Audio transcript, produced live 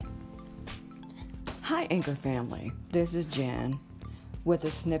Hi, Anchor family. This is Jen with a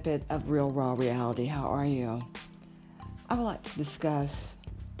snippet of Real Raw Reality. How are you? I would like to discuss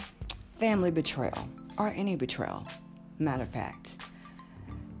family betrayal or any betrayal. Matter of fact,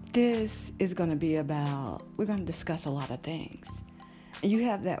 this is going to be we're going to discuss a lot of things. And you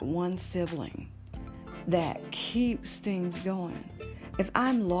have that one sibling that keeps things going. If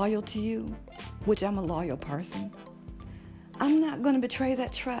I'm loyal to you, which I'm a loyal person, I'm not going to betray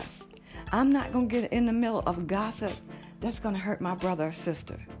that trust. I'm not going to get in the middle of gossip that's going to hurt my brother or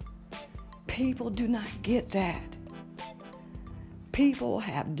sister. People do not get that. People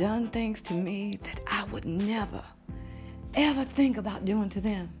have done things to me that I would never, ever think about doing to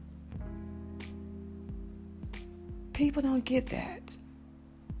them. People don't get that.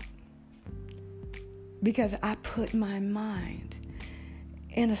 Because I put my mind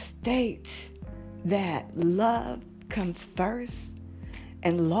in a state that love comes first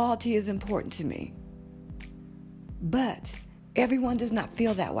and loyalty is important to me. But everyone does not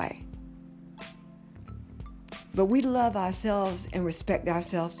feel that way. But we love ourselves and respect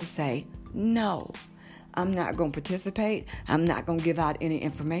ourselves to say, no, I'm not going to participate. I'm not going to give out any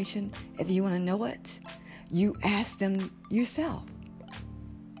information. If you want to know it, you ask them yourself.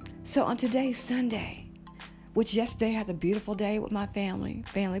 So on today's Sunday, which yesterday I had a beautiful day with my family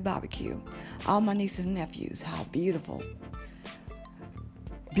barbecue. All my nieces and nephews, how beautiful.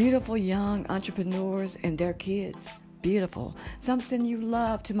 Beautiful young entrepreneurs and their kids. Beautiful. So I'm sending you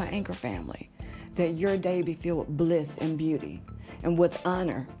love to my Anchor family. That your day be filled with bliss and beauty and with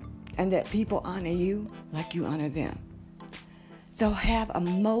honor. And that people honor you like you honor them. So have a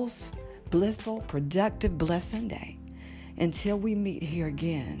most blissful, productive, blessed Sunday. Until we meet here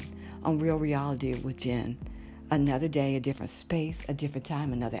again on Real Reality with Jen. Another day, a different space, a different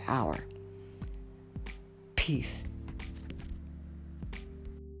time, another hour. Peace.